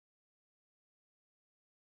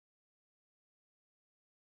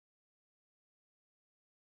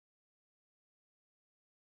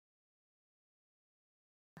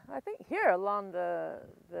I think here along the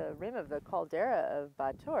rim of the caldera of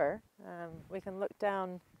Batur, we can look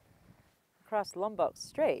down across Lombok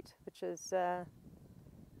Strait, which is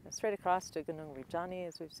straight across to Gunung Rinjani,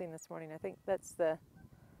 as we've seen this morning. I think that's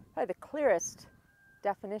probably the clearest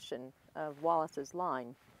definition of Wallace's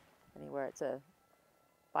line, anywhere it's a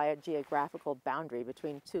biogeographical boundary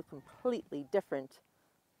between two completely different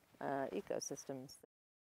ecosystems.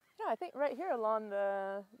 Yeah, I think right here along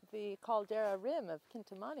the caldera rim of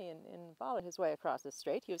Kintamani in Bali, his way across the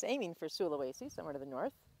strait. He was aiming for Sulawesi, somewhere to the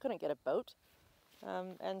north, couldn't get a boat,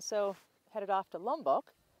 and so headed off to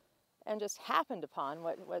Lombok, and just happened upon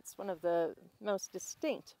what's one of the most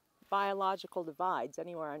distinct biological divides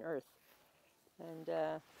anywhere on Earth. And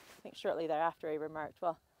I think shortly thereafter he remarked,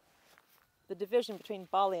 well, the division between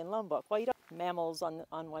Bali and Lombok, well, you don't have mammals on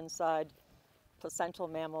one side, placental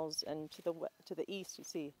mammals, and to the east you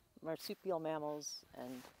see marsupial mammals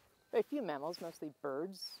and very few mammals, mostly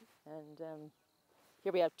birds. And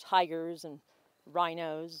here we have tigers and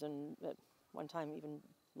rhinos and at one time even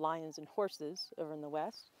lions and horses over in the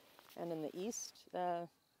west. And in the east,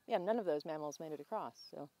 yeah, none of those mammals made it across.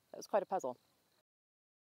 So that was quite a puzzle.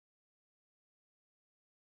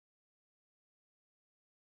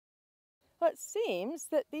 Well, it seems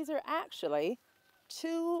that these are actually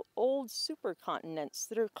two old supercontinents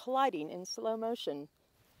that are colliding in slow motion.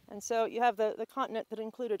 And so you have the continent that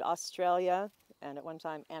included Australia and at one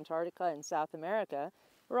time Antarctica and South America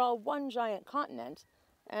were all one giant continent.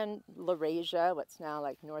 And Laurasia, what's now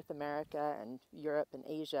like North America and Europe and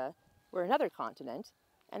Asia, were another continent.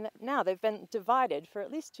 And now they've been divided for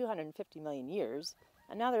at least 250 million years.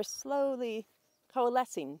 And now they're slowly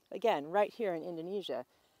coalescing again right here in Indonesia.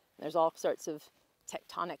 There's all sorts of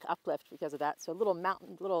tectonic uplift because of that. So little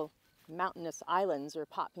mountainous islands are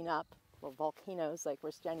popping up, little volcanoes like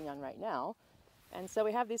we're standing on right now. And so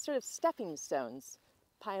we have these sort of stepping stones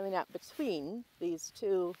piling up between these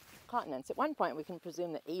two continents. At one point we can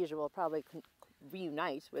presume that Asia will probably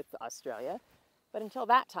reunite with Australia. But until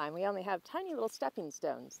that time we only have tiny little stepping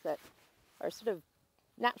stones that are sort of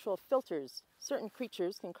natural filters. Certain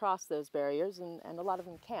creatures can cross those barriers and a lot of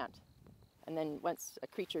them can't. And then once a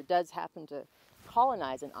creature does happen to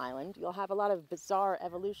colonize an island, you'll have a lot of bizarre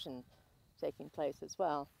evolution taking place as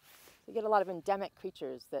well. So you get a lot of endemic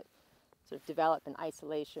creatures that sort of develop in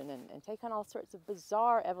isolation and take on all sorts of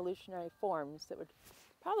bizarre evolutionary forms that would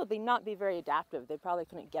probably not be very adaptive. They probably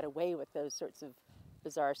couldn't get away with those sorts of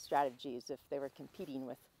bizarre strategies if they were competing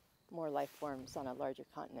with more life forms on a larger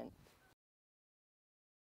continent.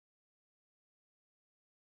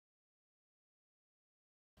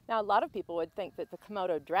 Now, a lot of people would think that the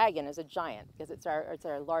Komodo dragon is a giant because it's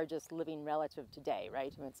our largest living relative today,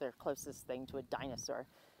 right? I mean, it's our closest thing to a dinosaur.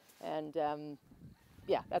 And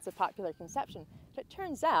yeah, that's a popular conception. But it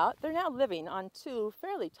turns out they're now living on two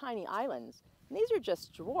fairly tiny islands. And these are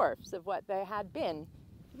just dwarfs of what they had been.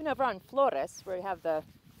 Even over on Flores, where we have the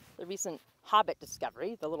recent Hobbit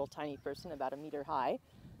discovery, the little tiny person about 1 meter high,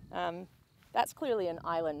 that's clearly an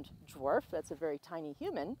island dwarf. That's a very tiny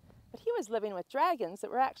human. But he was living with dragons that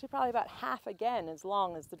were actually probably about half again as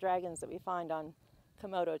long as the dragons that we find on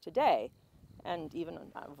Komodo today. And even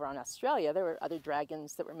over on Australia, there were other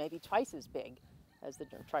dragons that were maybe twice as big,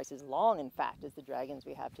 twice as long, in fact, as the dragons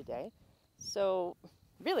we have today. So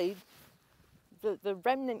really, the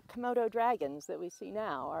remnant Komodo dragons that we see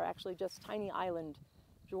now are actually just tiny island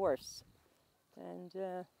dwarfs. And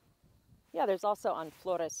yeah, there's also on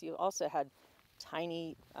Flores, you also had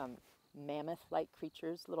tiny mammoth-like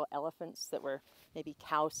creatures, little elephants that were maybe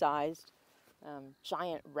cow-sized,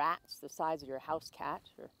 giant rats the size of your house cat,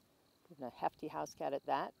 or even a hefty house cat at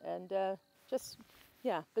that, and just,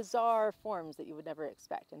 yeah, bizarre forms that you would never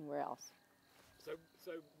expect anywhere else. So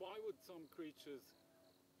why would some creatures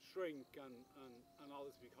shrink and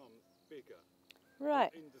others become bigger?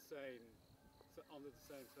 Right. Under the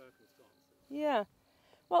same circumstances? Yeah.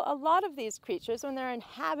 Well, a lot of these creatures, when they're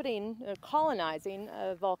inhabiting, colonizing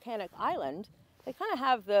a volcanic island, they kind of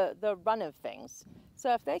have the run of things.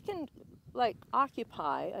 So if they can, like,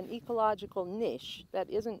 occupy an ecological niche that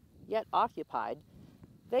isn't yet occupied,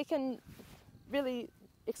 they can really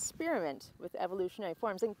experiment with evolutionary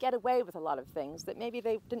forms and get away with a lot of things that maybe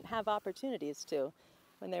they didn't have opportunities to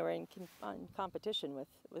when they were in competition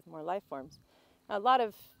with more life forms.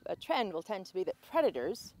 A trend will tend to be that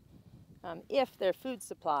predators, if their food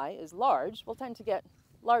supply is large, will tend to get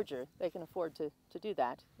larger. They can afford to do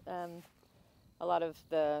that. A lot of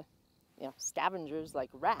the scavengers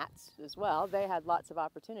like rats as well, they had lots of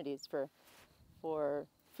opportunities for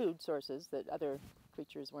food sources that other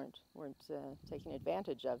creatures weren't taking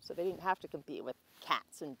advantage of. So they didn't have to compete with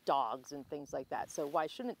cats and dogs and things like that. So why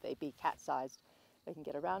shouldn't they be cat-sized they can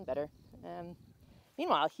get around better.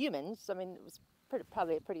 Meanwhile, humans, I mean, it was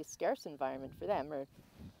probably a pretty scarce environment for them, or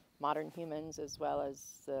modern humans as well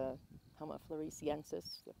as the Homo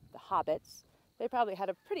Floresiensis, the Hobbits. They probably had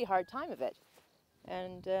a pretty hard time of it.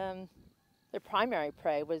 And their primary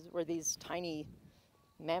prey were these tiny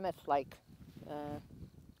mammoth-like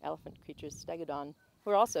elephant creatures, stegodon,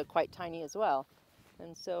 who are also quite tiny as well.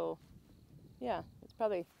 And so, yeah, it's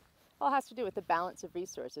probably all has to do with the balance of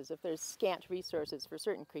resources. If there's scant resources for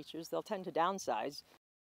certain creatures, they'll tend to downsize.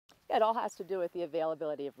 Yeah, it all has to do with the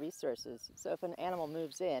availability of resources. So if an animal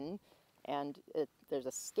moves in and there's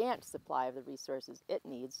a scant supply of the resources it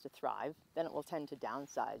needs to thrive, then it will tend to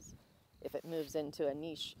downsize. If it moves into a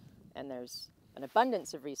niche and there's an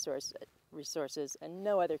abundance of resources and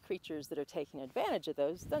no other creatures that are taking advantage of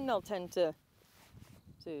those, then they'll tend to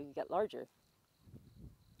get larger.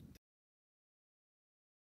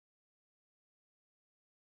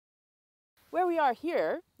 Where we are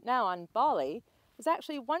here, now on Bali, was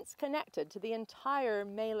actually once connected to the entire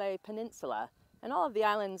Malay Peninsula and all of the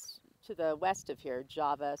islands to the west of here,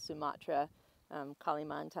 Java, Sumatra,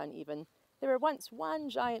 Kalimantan even. They were once one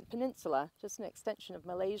giant peninsula, just an extension of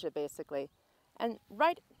Malaysia basically. And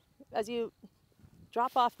right as you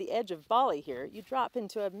drop off the edge of Bali here, you drop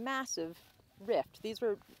into a massive rift. These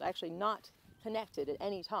were actually not connected at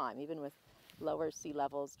any time, even with lower sea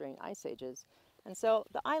levels during ice ages. And so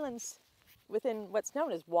the islands within what's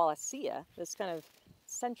known as Wallacea, this kind of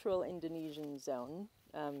central Indonesian zone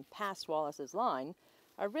past Wallace's Line,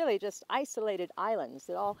 are really just isolated islands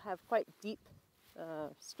that all have quite deep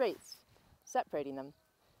straits separating them.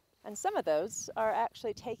 And some of those are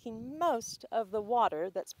actually taking most of the water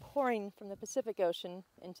that's pouring from the Pacific Ocean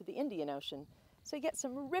into the Indian Ocean. So you get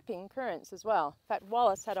some ripping currents as well. In fact,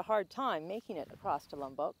 Wallace had a hard time making it across to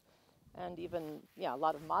Lombok. And even, yeah, a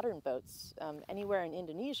lot of modern boats anywhere in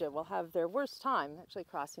Indonesia will have their worst time actually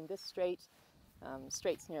crossing this strait,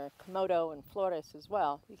 straits near Komodo and Flores as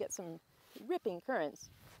well. You get some ripping currents.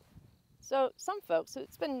 So some folks,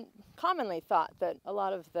 it's been commonly thought that a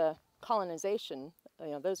lot of the colonization,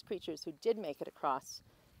 those creatures who did make it across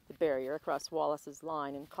the barrier, across Wallace's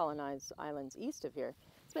Line and colonize islands east of here,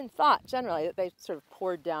 it's been thought generally that they sort of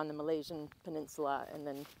poured down the Malaysian peninsula and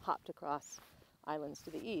then hopped across islands to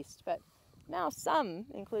the east. But now some,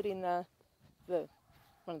 including one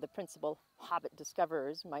of the principal Hobbit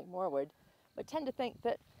discoverers, Mike Morwood, would tend to think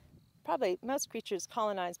that probably most creatures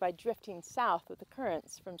colonized by drifting south with the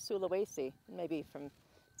currents from Sulawesi, maybe from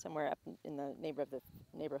somewhere up in the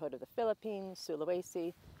neighborhood of the Philippines,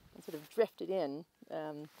 Sulawesi, and sort of drifted in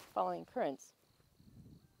following currents.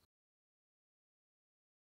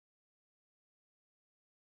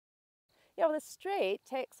 Yeah, well, the strait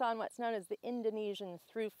takes on what's known as the Indonesian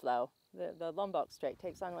through flow. The Lombok Strait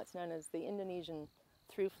takes on what's known as the Indonesian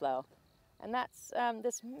through flow. And that's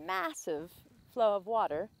this massive flow of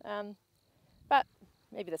water, about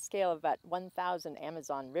maybe the scale of about 1,000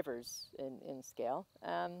 Amazon rivers in scale.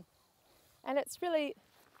 And it's really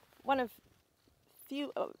one of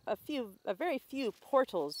a very few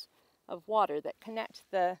portals of water that connect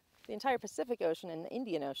the entire Pacific Ocean and the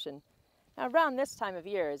Indian Ocean. Now, around this time of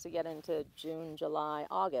year, as we get into June, July,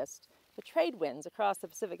 August, the trade winds across the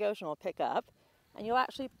Pacific Ocean will pick up, and you'll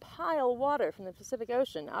actually pile water from the Pacific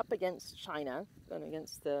Ocean up against China and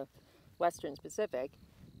against the western Pacific,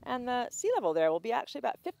 and the sea level there will be actually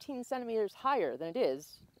about 15 centimeters higher than it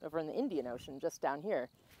is over in the Indian Ocean, just down here,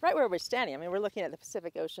 right where we're standing. I mean, we're looking at the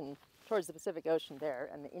Pacific Ocean, towards the Pacific Ocean there,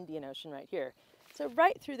 and the Indian Ocean right here. So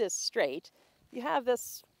right through this strait, you have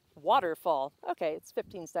this waterfall. Okay, it's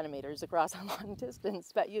 15 centimeters across a long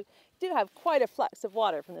distance, but you do have quite a flux of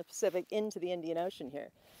water from the Pacific into the Indian Ocean here.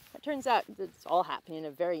 It turns out it's all happening in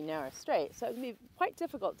a very narrow strait, so it can be quite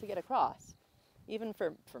difficult to get across, even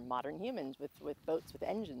for modern humans with boats with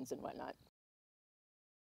engines and whatnot.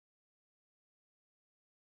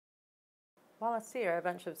 Wallacea are a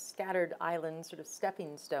bunch of scattered islands, sort of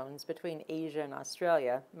stepping stones between Asia and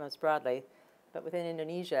Australia, most broadly. But within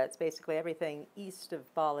Indonesia, it's basically everything east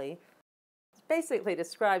of Bali. It basically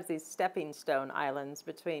describes these stepping stone islands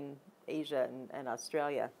between Asia and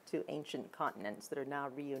Australia, two ancient continents that are now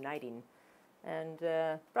reuniting. And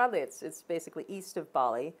broadly, it's basically east of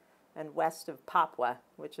Bali and west of Papua,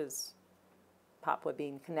 which is Papua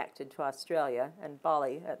being connected to Australia, and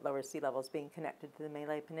Bali at lower sea levels being connected to the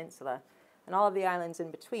Malay Peninsula. And all of the islands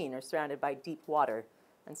in between are surrounded by deep water,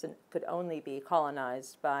 and so could only be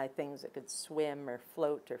colonized by things that could swim or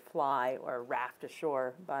float or fly or raft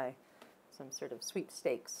ashore by some sort of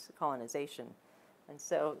sweepstakes colonization. And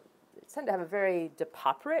so they tend to have a very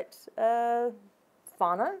depauperate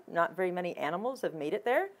fauna. Not very many animals have made it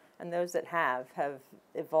there, And those that have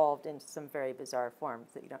evolved into some very bizarre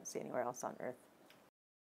forms that you don't see anywhere else on Earth.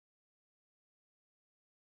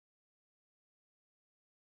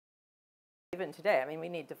 Even today, I mean, we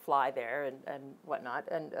need to fly there and whatnot,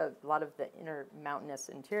 and a lot of the inner mountainous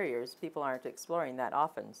interiors, people aren't exploring that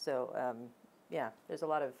often. So, yeah, there's a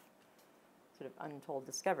lot of sort of untold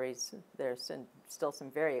discoveries. There's still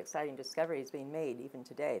some very exciting discoveries being made even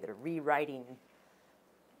today that are rewriting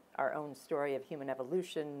our own story of human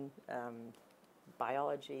evolution,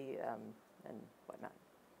 biology, and whatnot.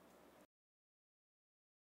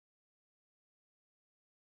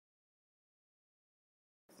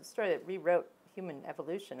 The story that rewrote human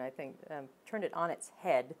evolution, I think, turned it on its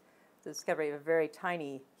head. The discovery of a very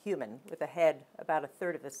tiny human with a head about a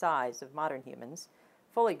third of the size of modern humans,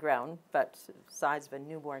 fully grown, but the size of a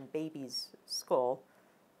newborn baby's skull,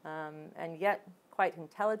 and yet quite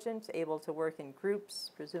intelligent, able to work in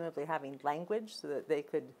groups, presumably having language so that they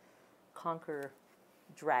could conquer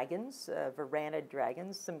dragons, varanid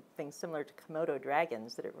dragons, something similar to Komodo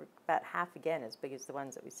dragons that are about half again as big as the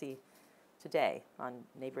ones that we see today on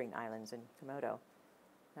neighboring islands in Komodo.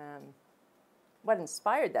 What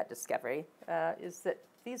inspired that discovery is that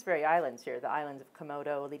these very islands here, the islands of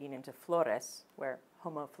Komodo leading into Flores, where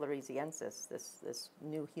Homo floresiensis, this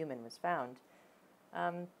new human, was found,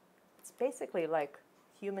 it's basically like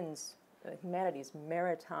humanity's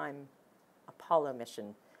maritime Apollo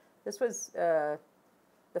mission. This was the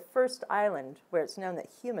first island where it's known that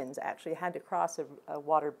humans actually had to cross a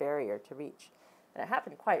water barrier to reach. And it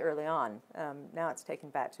happened quite early on. Now it's taken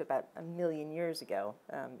back to about 1 million years ago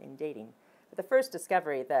in dating. But the first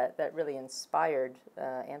discovery that really inspired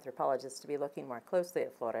anthropologists to be looking more closely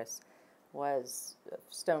at Flores was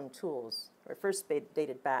stone tools, or first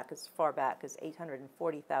dated back as far back as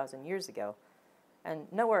 840,000 years ago. And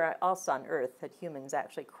nowhere else on Earth had humans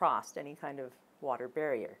actually crossed any kind of water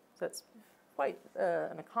barrier. So it's quite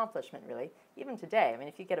an accomplishment, really. Even today, I mean,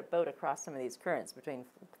 if you get a boat across some of these currents between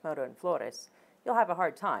Komodo and Flores, you'll have a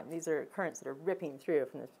hard time. These are currents that are ripping through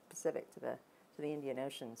from the Pacific to the Indian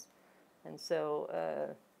Oceans. And so,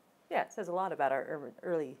 yeah, it says a lot about our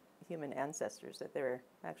early human ancestors, that they were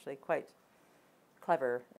actually quite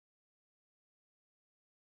clever.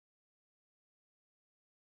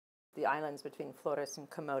 The islands between Flores and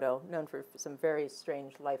Komodo, known for some very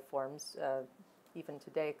strange life forms. Even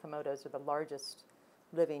today, Komodos are the largest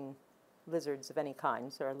living lizards of any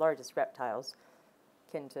kind, so our largest reptiles,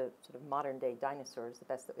 akin to sort of modern-day dinosaurs, the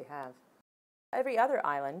best that we have. Every other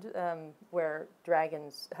island where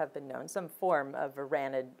dragons have been known, some form of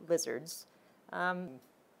varanid lizards,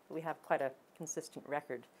 we have quite a consistent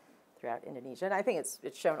record throughout Indonesia. And I think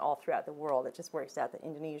it's shown all throughout the world. It just works out that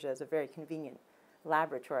Indonesia is a very convenient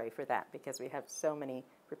laboratory for that because we have so many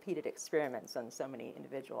repeated experiments on so many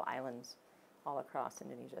individual islands all across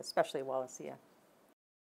Indonesia, especially Wallacea.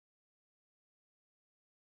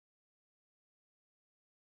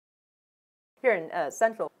 Here in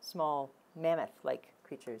central, small mammoth-like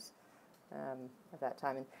creatures of that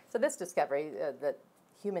time. And so this discovery that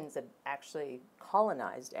humans had actually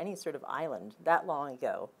colonized any sort of island that long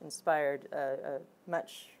ago inspired a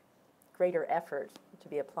much greater effort to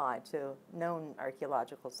be applied to known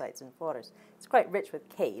archaeological sites in Flores. It's quite rich with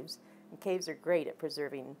caves, and caves are great at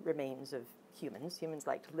preserving remains of humans. Humans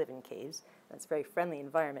like to live in caves, and it's a very friendly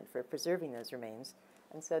environment for preserving those remains.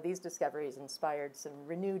 And so these discoveries inspired some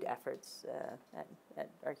renewed efforts at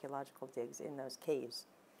archaeological digs in those caves.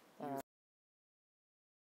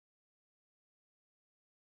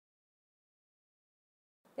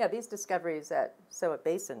 Yeah, these discoveries at Soa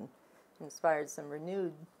Basin inspired some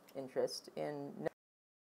renewed interest in.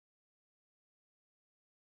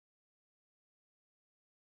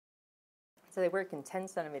 So they work in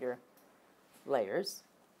 10-centimeter layers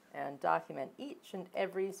and document each and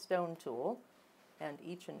every stone tool and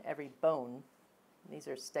each and every bone. These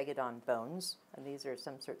are stegodon bones, and these are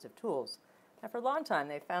some sorts of tools. Now, for a long time,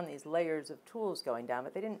 they found these layers of tools going down,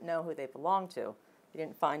 but they didn't know who they belonged to. They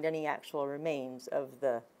didn't find any actual remains of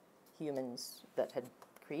the humans that had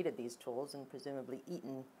created these tools and presumably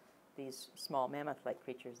eaten these small mammoth-like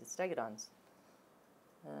creatures, the stegodons.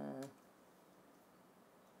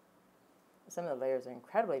 Some of the layers are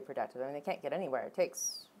incredibly productive. I mean, they can't get anywhere. It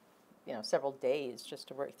takes, several days just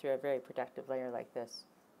to work through a very productive layer like this.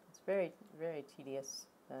 It's very, very tedious.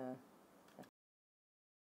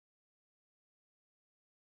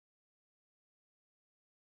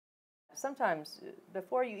 Sometimes,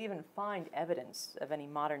 before you even find evidence of any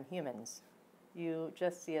modern humans, you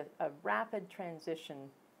just see a rapid transition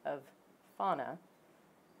of fauna.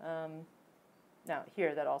 Now,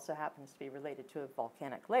 here, that also happens to be related to a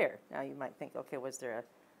volcanic layer. Now, you might think, okay, was there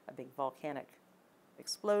a big volcanic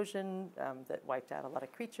explosion that wiped out a lot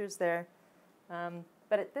of creatures there.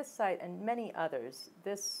 But at this site and many others,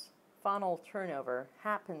 this faunal turnover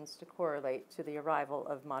happens to correlate to the arrival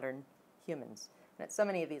of modern humans. And at so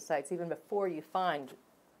many of these sites, even before you find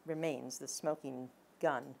remains, the smoking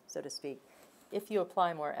gun, so to speak, if you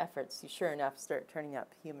apply more efforts, you sure enough start turning up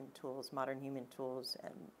human tools, modern human tools,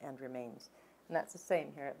 and remains. And that's the same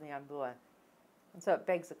here at Lianbua. And so it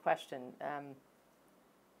begs the question,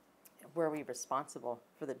 were we responsible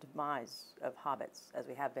for the demise of hobbits, as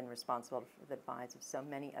we have been responsible for the demise of so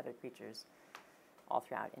many other creatures all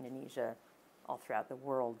throughout Indonesia, all throughout the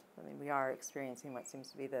world? I mean, we are experiencing what seems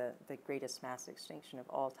to be the greatest mass extinction of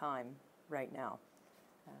all time right now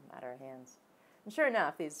at our hands. And sure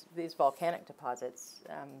enough, these volcanic deposits,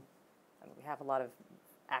 I mean, we have a lot of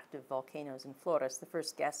active volcanoes in Flores. The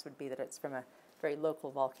first guess would be that it's from a very local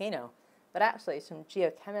volcano. But actually, some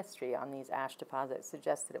geochemistry on these ash deposits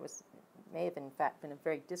suggests that it may have in fact been a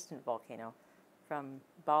very distant volcano from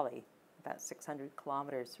Bali, about 600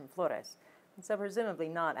 kilometers from Flores. And so presumably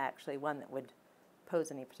not actually one that would pose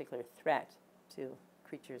any particular threat to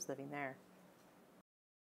creatures living there.